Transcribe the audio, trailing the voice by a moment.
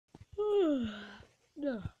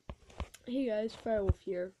No. Hey guys, Firewolf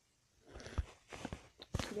here.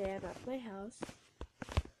 Today I'm at my house.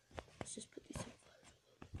 Let's just put these in.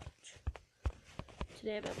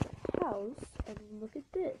 Today I'm at my house, and look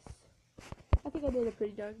at this. I think I did a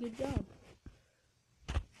pretty darn good job.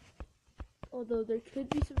 Although there could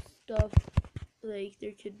be some stuff, like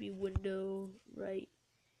there could be window right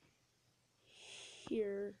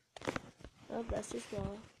here. Oh, that's just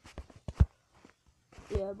raw.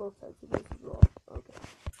 Yeah, both sides of this is raw. Okay.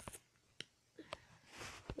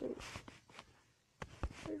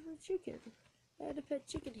 Where's my chicken? I had a pet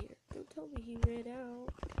chicken here. Don't tell me he ran out.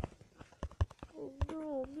 Oh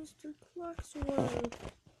no, Mr. Clocksworth.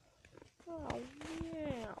 Oh,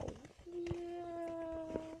 meow.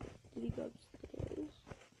 Meow. Did he go upstairs?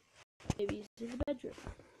 Maybe he's in the bedroom.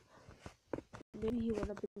 Maybe he went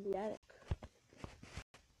up in the attic.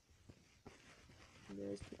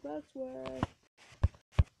 Mr. Clocksworth.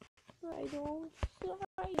 I don't see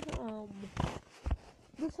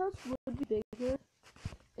This house would be bigger.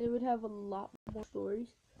 It would have a lot more stories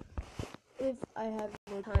if I had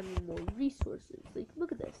more time and more resources. Like,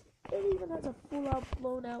 look at this. It even has a full-out,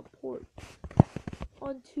 blown-out porch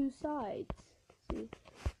on two sides. See?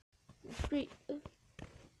 It's great. You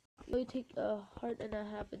only take a heart and a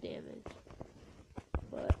half of damage.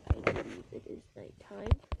 But I believe it is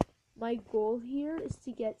nighttime. My goal here is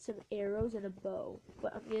to get some arrows and a bow.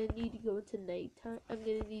 But I'm going to need to go into nighttime. I'm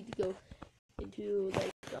going to need to go into,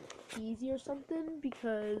 like, easy or something,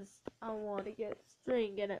 because I want to get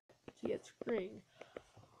string, and to get string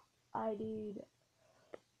I need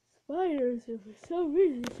spiders, and for some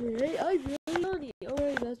reason today I'm really horny.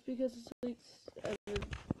 Alright, that's because it's like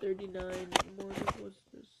 7:39 in the morning. What's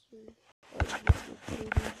this?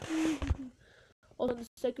 Also, on the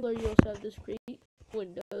second floor you also have this great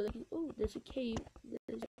window. Oh, there's a cave.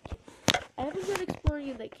 I haven't been exploring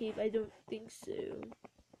in that cave, I don't think so.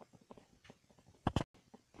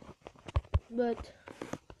 But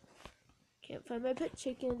can't find my pet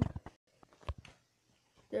chicken.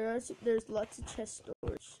 There's lots of chest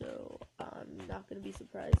storage, so I'm not gonna be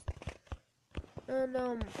surprised. And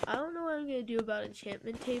I don't know what I'm gonna do about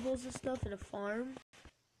enchantment tables and stuff in a farm.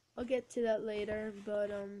 I'll get to that later.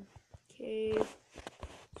 But cave,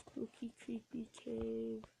 spooky, creepy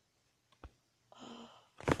cave.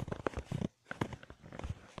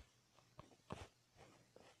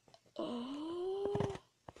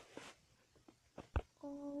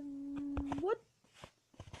 What?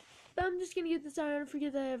 I'm just gonna get this iron and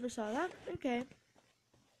forget that I ever saw that. Okay.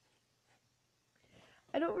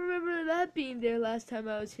 I don't remember that being there last time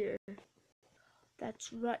I was here.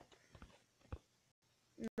 That's right.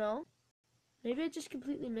 No? Maybe I just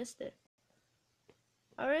completely missed it.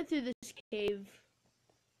 I ran through this cave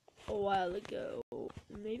a while ago.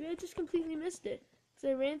 Maybe I just completely missed it. So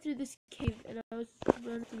I ran through this cave and I was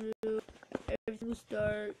running through. Everything was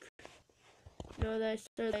dark. You know, then I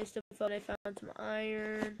started lighting stuff up and I found some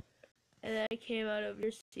iron. And then I came out over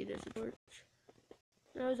here. See, there's a torch.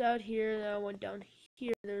 And I was out here, and then I went down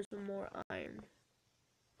here. There's some more iron.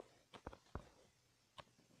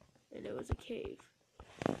 And it was a cave.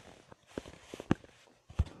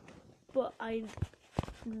 But I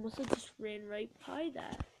must have just ran right by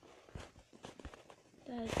that.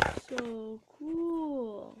 That's so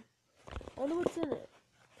cool. I wonder what's in it.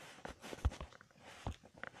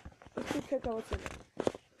 Let's go check out what's in it.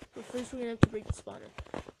 But first we're gonna have to break the spawner.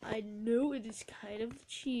 I know it is kind of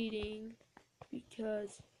cheating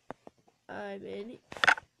because I'm in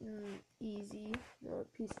easy, no,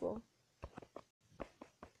 peaceful.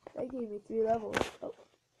 That gave me 3 levels. Oh.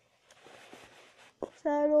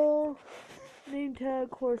 Saddle, name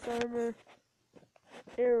tag, horse armor,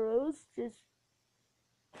 arrows. Just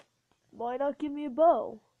why not give me a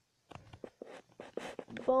bow?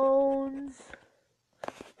 Bones.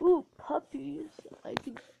 Ooh, puppies. I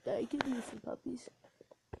could use some puppies.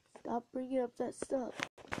 Stop bringing up that stuff.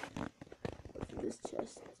 What's in this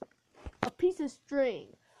chest? A piece of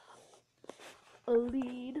string. A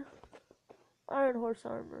lead. Iron horse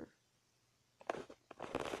armor.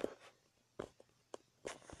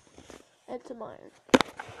 And some iron.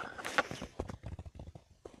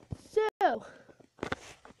 So,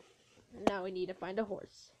 now we need to find a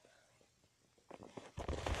horse.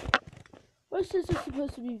 Horses are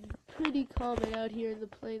supposed to be pretty common out here in the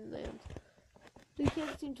plainlands. We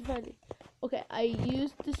can't seem to find it. Okay, I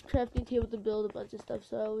used this crafting table to build a bunch of stuff,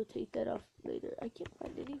 so I will take that off later. I can't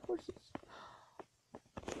find any horses.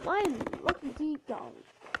 My lucky dog.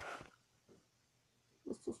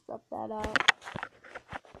 Let's just drop that out.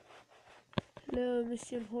 Hello,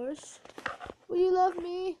 Mr. Horse. Will you love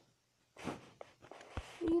me?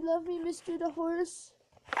 Will you love me, Mr. the Horse?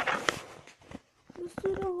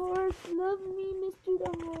 Mr. the Horse. Love me, Mr.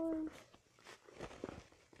 the Horse.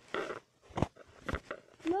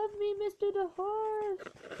 Love me, Mr. the Horse.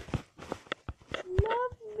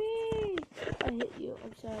 Love me. I hit you.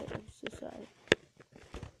 I'm sorry. I'm so sorry.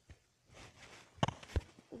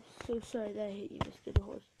 I'm so sorry that I hit you, Mr. the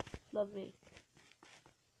Horse. Love me.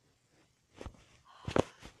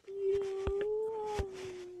 You love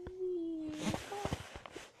me.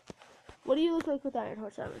 What do you look like with Iron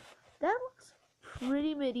Horse armor? That looks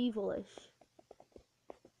pretty medieval-ish,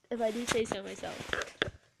 if I do say so myself.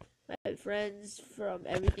 My friends from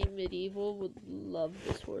everything medieval would love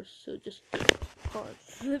this horse, so just hold on.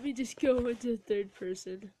 Let me just go into third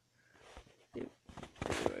person. It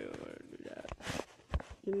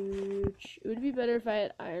would be better if I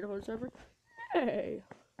had Iron Horse armor. Hey,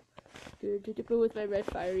 with my red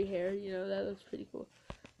fiery hair, you know, that looks pretty cool.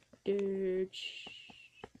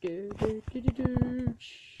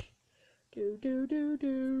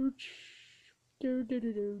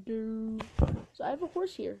 So I have a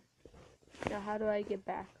horse here. Now how do I get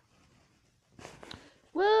back?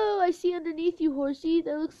 Whoa, I see underneath you, horsey.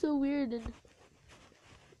 That looks so weird and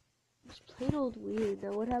it's plain old weird.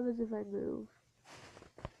 Now what happens if I move?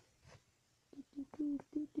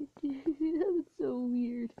 That looks so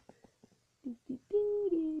weird.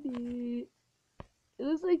 It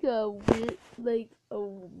looks like a weird, like a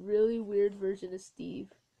really weird version of Steve.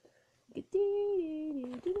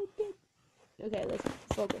 Okay, let's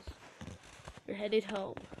focus. We're headed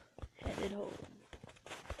home. Headed home.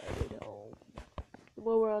 Headed home. And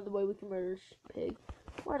while we're on the way, we can murder pig.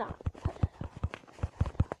 Why not?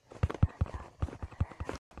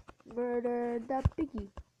 Murder the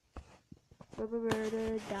piggy.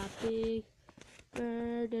 Murder the pig.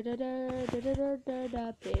 Murder the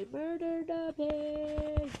pig. Murder the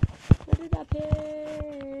pig. Murder the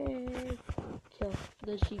pig. Kill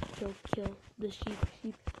the sheep. Kill the sheep.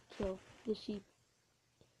 Kill the sheep.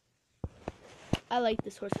 I like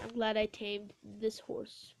this horse. I'm glad I tamed this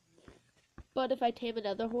horse. But if I tame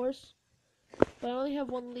another horse, but I only have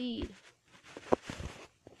one lead.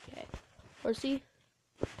 Okay, horsey,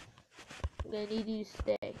 I'm gonna need you to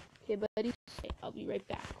stay. Okay, buddy, stay. I'll be right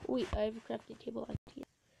back. Wait, I have a crafting table out here.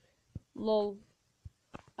 Lol.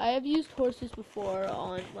 I have used horses before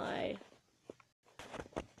on my,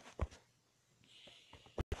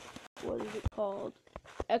 what is it called?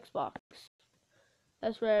 Xbox.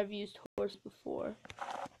 That's where I've used horse before.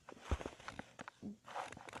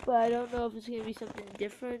 But I don't know if it's going to be something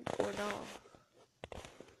different or not.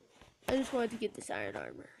 I just wanted to get this iron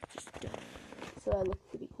armor. Just so I look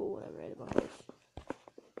pretty cool when I'm riding my horse.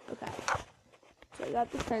 Okay. So I got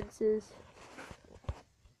the fences.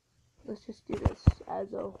 Let's just do this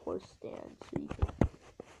as a horse stand so you can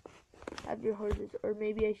have your horses. Or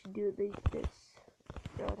maybe I should do it like this.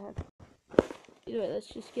 No, I'd have. Either way, let's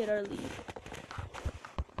just get our lead.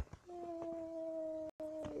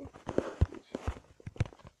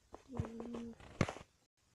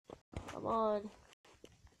 Come on.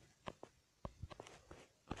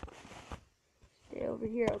 Stay over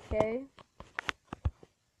here, okay?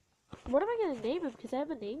 What am I gonna name him? Because I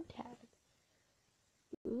have a name tag.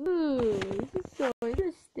 Ooh, this is so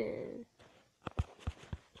interesting.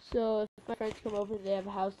 So if my friends come over and they have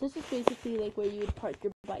a house, this is basically like where you would park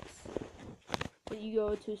your bikes. When you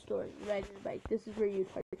go to a store and you ride your bike, this is where you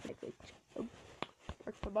would park your bike. Like, oh,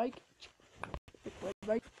 park my bike. Park my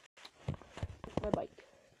bike. Park my bike.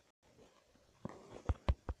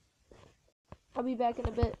 I'll be back in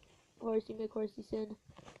a bit. Horsey McHorsey soon.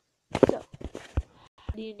 So,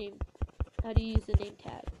 how do you use the name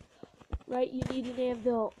tag? Right, you need an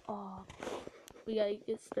anvil. Oh, we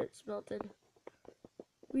gotta start smelting.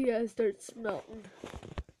 We gotta start smelting.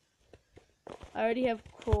 I already have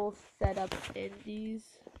coal set up in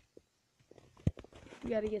these. We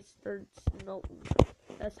gotta get started smelting.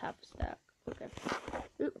 That's half a stack. Okay.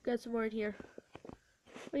 Oop, got some more in here.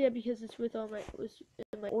 Oh yeah, because it's with all my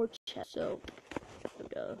in my ore chest. So,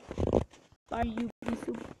 are you be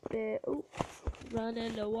super? Oh,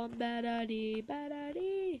 running low on battery.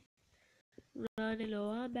 Running low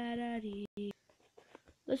on battery.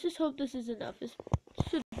 Let's just hope this is enough. This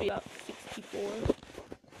should be about 64.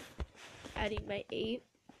 Adding my 8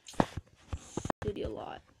 should be a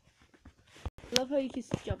lot. I love how you can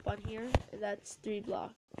jump on here, and that's 3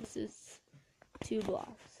 blocks. This is 2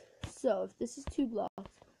 blocks. So if this is 2 blocks,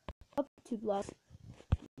 up 2 blocks,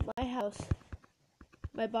 my house,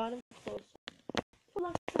 my bottom close.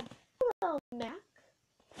 Hello, Mac.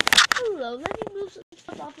 Hello, let me move some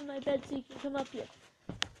stuff off of my bed so you can come up here.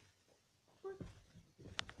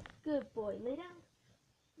 Good boy, lay down.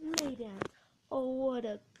 Lay down. Oh, what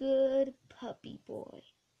a good puppy boy.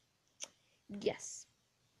 Yes.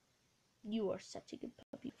 You are such a good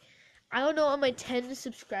puppy. I don't know on my 10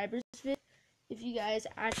 subscribers vid if you guys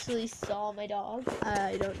actually saw my dog.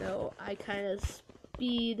 I don't know. I kind of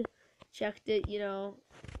speed checked it, you know.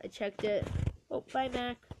 I checked it. Oh, bye,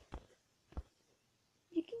 Mac.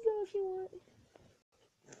 You can go if you want.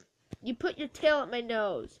 You put your tail at my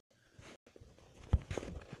nose.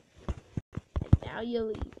 And now you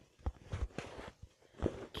leave.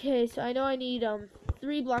 Okay, so I know I need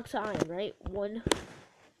 3 blocks of iron, right? 1.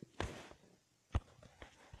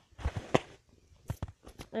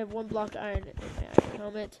 I have 1 block of iron in my iron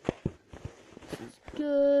helmet. This is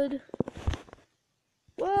good.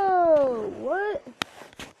 Whoa! What?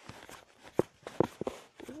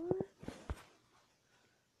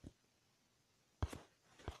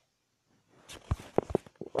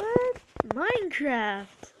 What?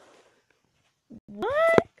 Minecraft?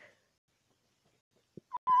 What?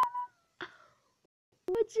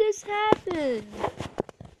 What just happened?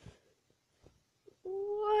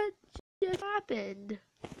 What just happened?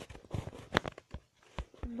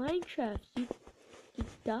 Minecraft, you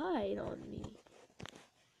died on me.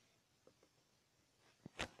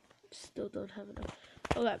 Still don't have enough.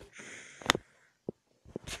 Okay.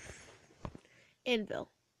 Anvil.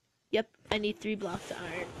 Yep, I need 3 blocks of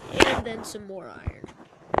iron. And then some more iron.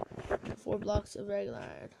 4 blocks of regular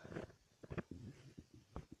iron.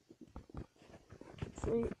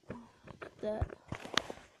 Sweet. That.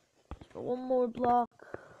 Just got 1 more block.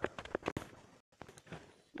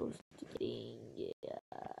 Close to getting, yeah.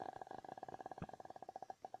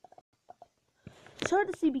 It's hard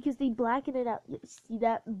to see because they blacken it out. See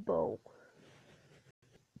that bow?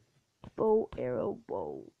 Bow, arrow,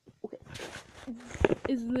 bow. Okay.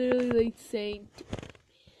 It's literally like saying,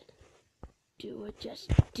 do it, just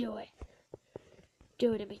do it.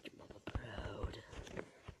 Do it and make your mama proud.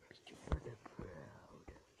 Make your mother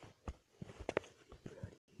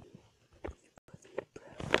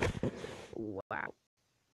proud. Wow.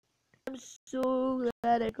 I'm so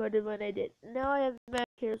glad I recorded when I did. Now I have Mac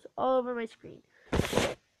hairs all over my screen.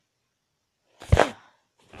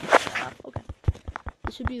 Okay.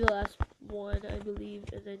 This should be the last one, I believe,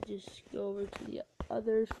 and then just go over to the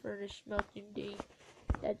other furnace smelting thing.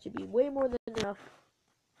 That should be way more than enough.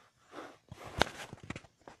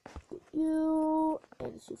 You,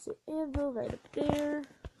 and it's just an anvil right up there.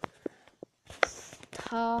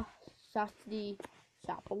 Safety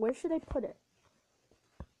shop. But where should I put it?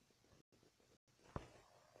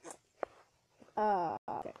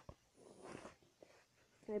 Okay.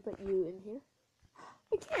 Can I put you in here?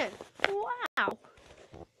 I can. Wow.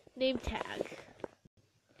 Name tag.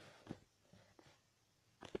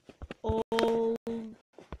 Old.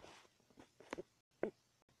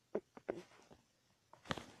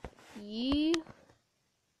 Ye.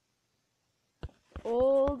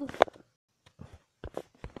 Old.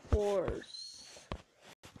 Horse.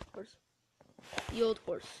 Horse. The old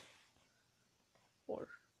horse. Horse.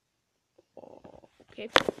 Oh, okay.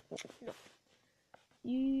 No.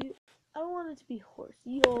 You. I don't want it to be horse.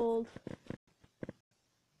 Ye old.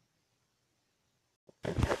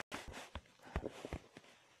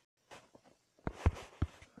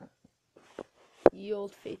 Ye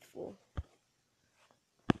old faithful.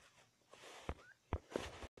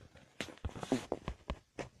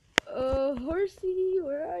 Horsey,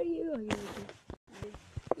 where are you?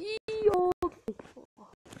 Ye old faithful.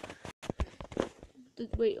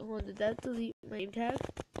 Wait, hold on. Did that delete my name tag?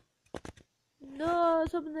 No, I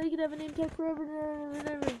was hoping that I could have a name tag forever and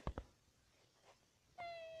ever.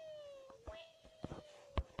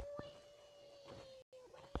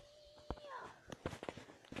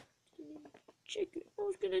 Chicken. I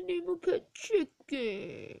was gonna name a pet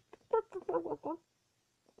chicken.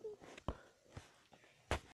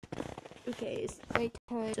 Okay, it's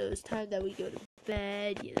nighttime, so it's time that we go to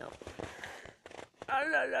bed, you know. La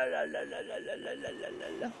la la la la la la la la la la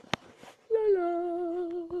la.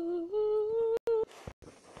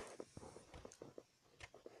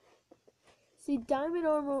 See, diamond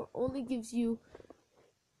armor only gives you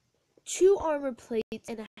 2 armor plates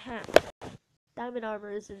and a half. Diamond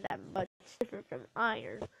armor isn't that much different from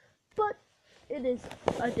iron, but it is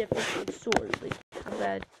a difference in swords. Like, how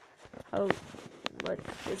bad, how much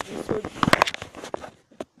does this sword do?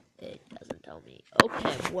 It doesn't tell me.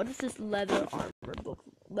 Okay, what is this leather armor book?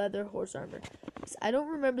 Leather horse armor. I don't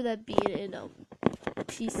remember that being in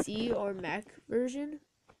PC or Mac version.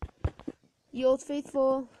 Ye old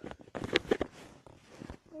faithful.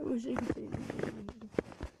 I wish I could say it.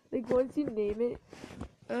 Like, once you name it.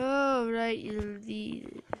 Oh, right, you lead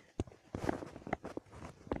it.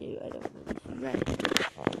 No, I don't know if you're right.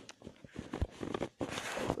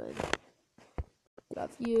 Open.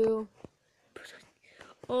 Got you.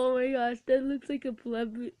 Oh my gosh, that looks like a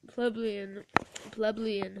plebeian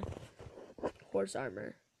horse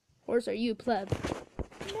armor. Horse, are you pleb?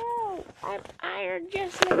 No, I'm iron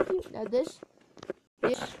just like you. Now this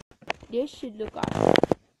should look awesome.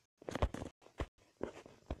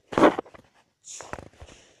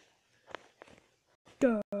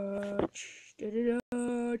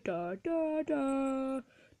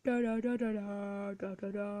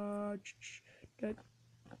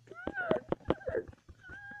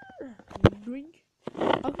 Drink.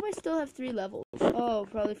 How come I still have 3 levels? Oh,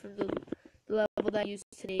 probably from the level that I used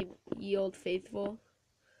to name Ye Old Faithful.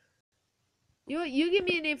 You know what? You give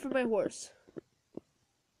me a name for my horse.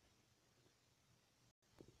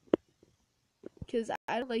 Because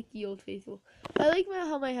I don't like Ye Old Faithful. I like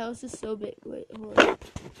how my house is so big. Wait, hold on.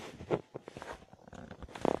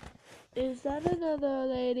 Is that another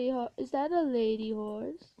lady horse? Is that a lady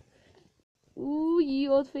horse? Ooh, Ye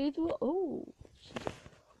Old Faithful.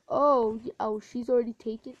 Oh, she's already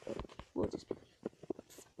taken. Oh, we'll just be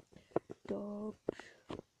dog.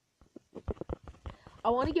 I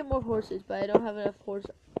want to get more horses, but I don't have enough horse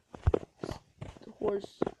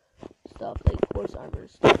stuff, like horse armor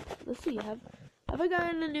stuff. Let's see. Have I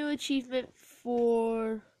gotten a new achievement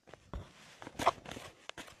for?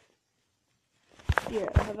 Yeah,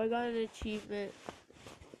 have I gotten an achievement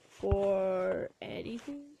for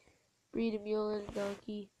anything? Breed a mule and a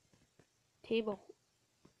donkey. Tame a.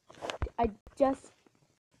 I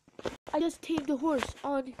just tamed a horse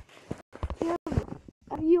on camera.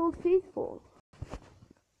 I'm Ye Old Faithful.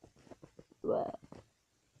 Well,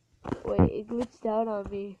 wait, it glitched out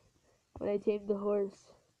on me when I tamed the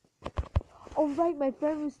horse. Oh right, my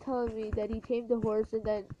friend was telling me that he tamed the horse and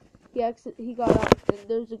then he got off and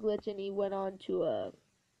there's a glitch and he went on to a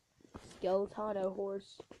Skeletano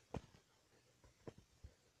horse.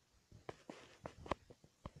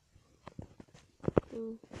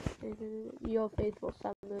 Ye Old Faithful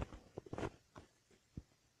summon.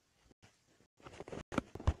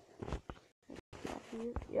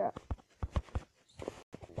 Yeah.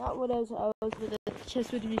 Not what I was with the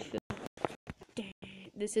chest would be filled. Dang,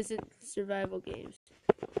 this isn't survival games.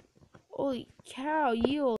 Holy cow,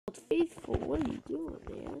 Ye Old Faithful, what are you doing,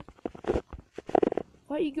 man?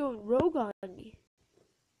 Why are you going rogue on me?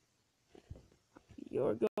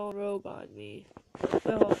 You're going rogue on me.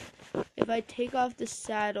 Well, if I take off the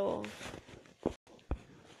saddle,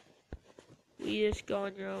 we just go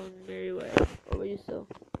on your own merry way. Or will you still?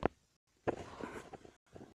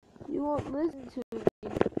 You won't listen to me.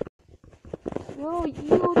 No,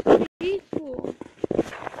 Ye Old Faithful.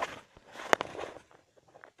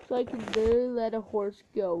 So I can literally let a horse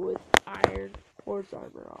go with iron horse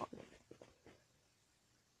armor on.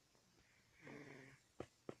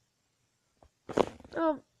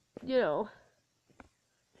 You know,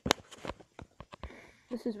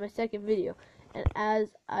 this is my second video, and as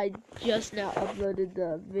I just now uploaded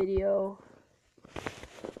the video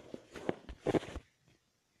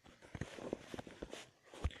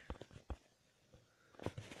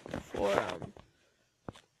for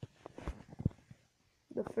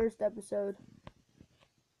the first episode.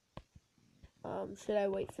 Should I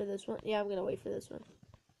wait for this one? Yeah, I'm gonna wait for this one.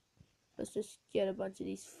 Let's just get a bunch of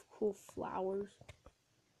these cool flowers.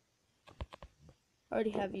 I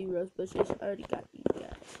already have you rose bushes. I already got you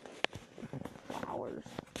guys. Flowers.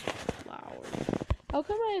 How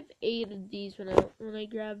come I have 8 of these when I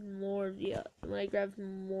grabbed more of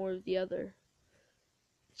the other?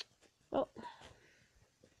 Well,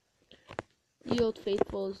 Ye Old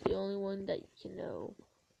Faithful is the only one that you can know.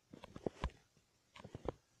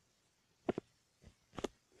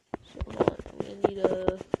 So hold on, I'm gonna need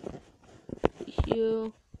a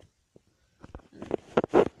issue.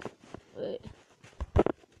 Wait.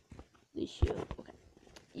 Issue. Okay.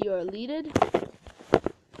 You are leaded.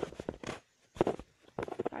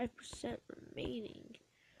 5% remaining.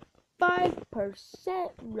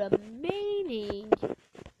 5% remaining.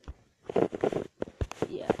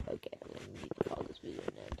 Yeah, okay. I'm gonna need to call this video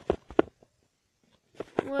an end.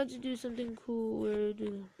 I want to do something cool where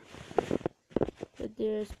let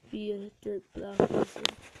there be a dirt block.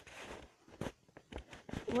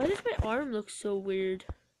 Why does my arm look so weird?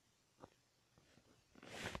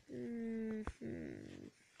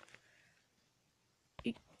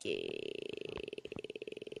 Okay.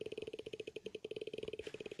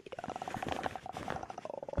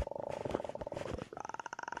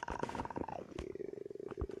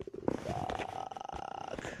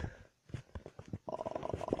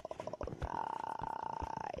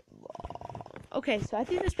 Okay, so I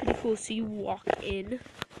think that's pretty cool. So you walk in,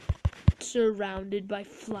 surrounded by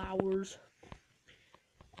flowers.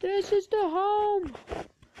 This is the home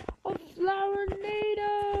of Flower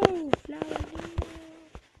Native.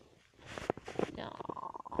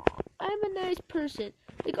 person.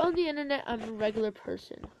 Like, on the internet, I'm a regular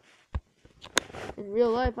person. In real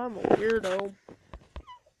life, I'm a weirdo.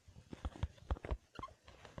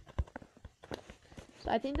 So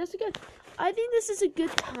I think this is a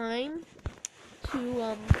good time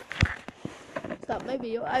to stop my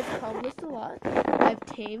video. I've accomplished a lot. I've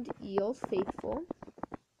tamed eels faithful.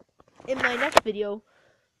 In my next video,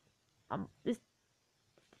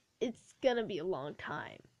 it's gonna be a long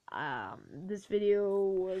time. This video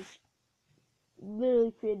was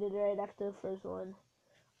literally created right after the first one.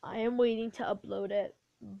 I am waiting to upload it,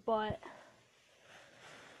 but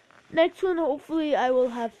next one, hopefully I will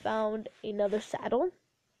have found another saddle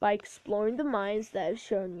by exploring the mines that I've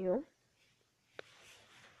shown you,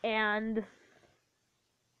 and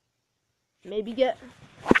maybe get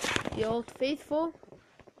the old faithful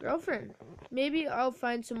girlfriend. Maybe I'll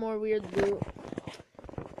find some more weird loot,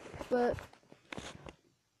 but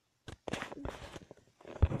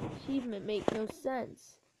achievement make no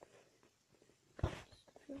sense.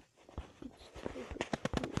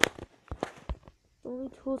 The only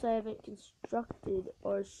tools I haven't constructed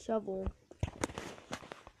are shovel,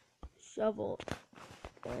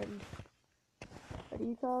 and what are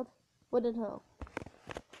you called? Wooden hoe.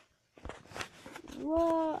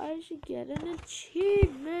 Whoa, I should get an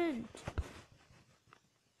achievement.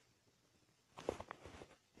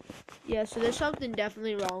 Yeah, so there's something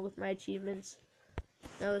definitely wrong with my achievements.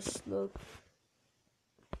 Now let's look.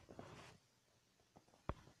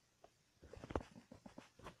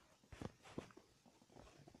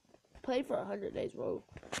 Play for 100 days, whoa.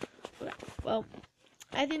 Okay, well,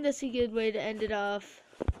 I think that's a good way to end it off.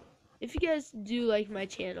 If you guys do like my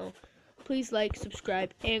channel, please like,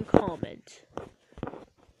 subscribe, and comment.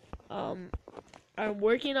 I'm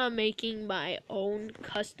working on making my own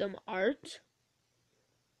custom art.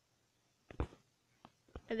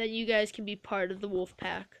 And then you guys can be part of the wolf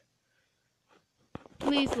pack.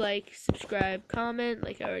 Please like, subscribe, comment,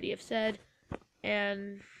 like I already have said.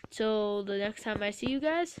 And till the next time I see you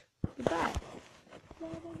guys, goodbye.